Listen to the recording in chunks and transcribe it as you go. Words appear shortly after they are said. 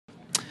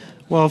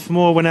Well, for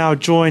more, we're now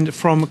joined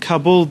from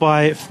Kabul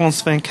by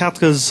France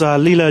 24's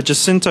Leila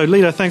Jacinto.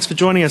 Leila, thanks for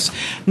joining us.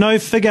 No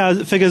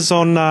figures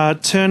on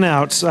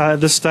turnout at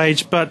this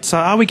stage, but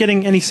are we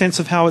getting any sense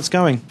of how it's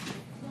going?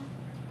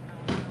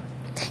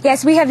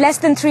 Yes, we have less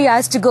than 3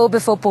 hours to go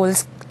before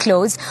polls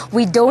close.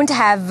 We don't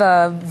have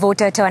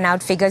voter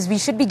turnout figures. We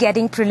should be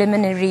getting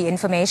preliminary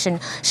information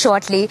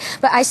shortly.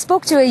 But I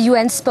spoke to a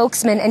UN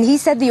spokesman and he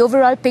said the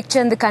overall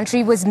picture in the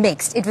country was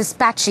mixed. It was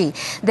patchy.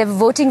 The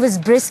voting was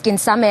brisk in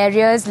some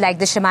areas like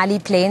the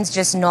Shamali Plains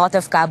just north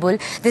of Kabul.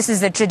 This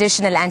is a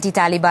traditional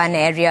anti-Taliban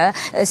area.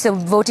 So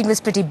voting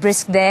was pretty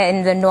brisk there.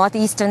 In the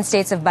northeastern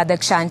states of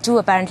Badakhshan too,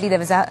 apparently there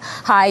was a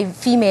high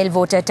female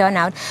voter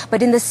turnout.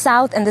 But in the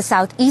south and the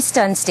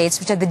southeastern states,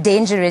 which are the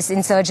dangerous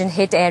insurgent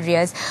hit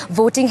areas,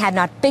 voting had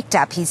not picked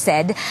up, he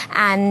said.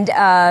 And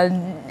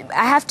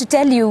I have to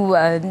tell you,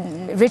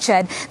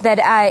 Richard, that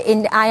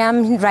I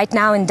am right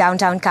now in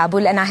downtown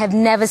Kabul and I have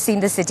never seen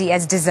the city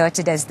as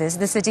deserted as this.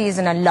 The city is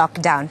in a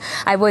lockdown.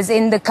 I was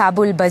in the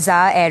Kabul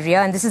Bazaar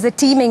area, and this is a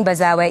teeming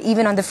bazaar where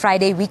even on the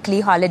Friday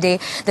weekly holiday,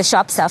 the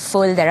shops are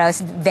full. There are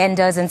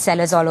vendors and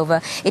sellers all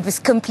over. It was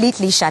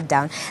completely shut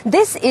down.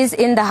 This is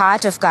in the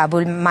heart of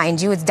Kabul,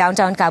 mind you. It's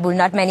downtown Kabul.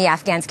 Not many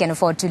Afghans can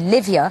afford to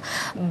live here.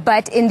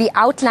 But in the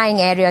outlying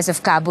areas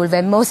of Kabul,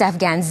 where most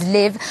Afghans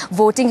live,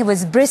 voting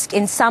was brisk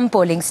in some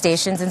polling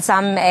stations, in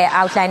some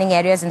outlying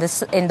areas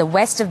in the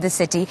west of the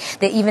city.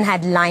 They even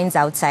had lines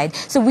outside.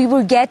 So we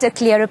will get a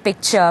clearer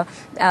picture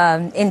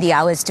in the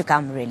hours to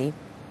come, really.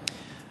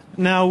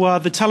 Now,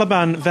 the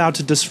Taliban vowed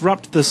to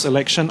disrupt this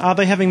election. Are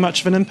they having much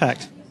of an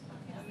impact?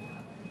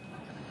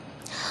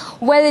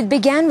 Well, it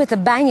began with a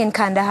bang in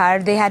Kandahar.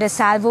 They had a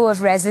salvo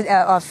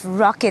of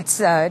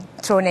rockets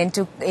thrown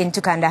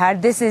into Kandahar.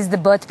 This is the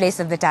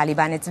birthplace of the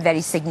Taliban. It's very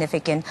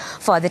significant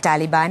for the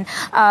Taliban.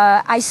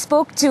 I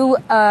spoke to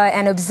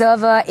an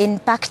observer in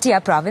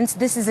Paktia province.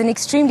 This is an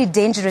extremely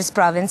dangerous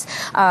province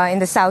in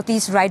the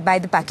southeast, right by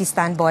the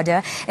Pakistan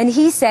border. And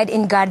he said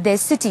in Gardes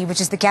city, which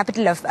is the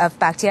capital of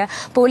Paktia,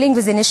 polling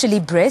was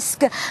initially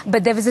brisk,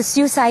 but there was a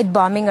suicide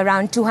bombing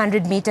around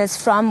 200 meters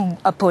from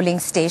a polling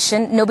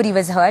station. Nobody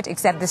was hurt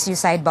except the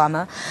suicide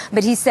bomber.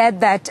 But he said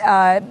that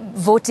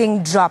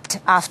voting dropped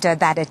after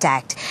that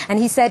attack. And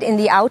he said in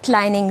the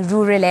outlying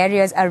rural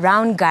areas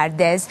around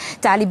Gardes,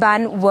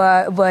 Taliban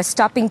were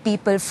stopping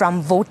people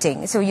from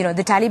voting. So, you know,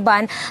 the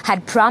Taliban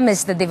had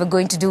promised that they were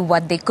going to do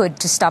what they could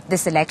to stop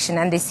this election,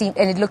 and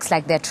it looks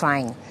like they're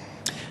trying.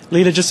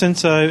 Leila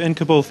Jacinto in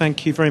Kabul,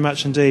 thank you very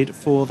much indeed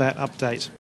for that update.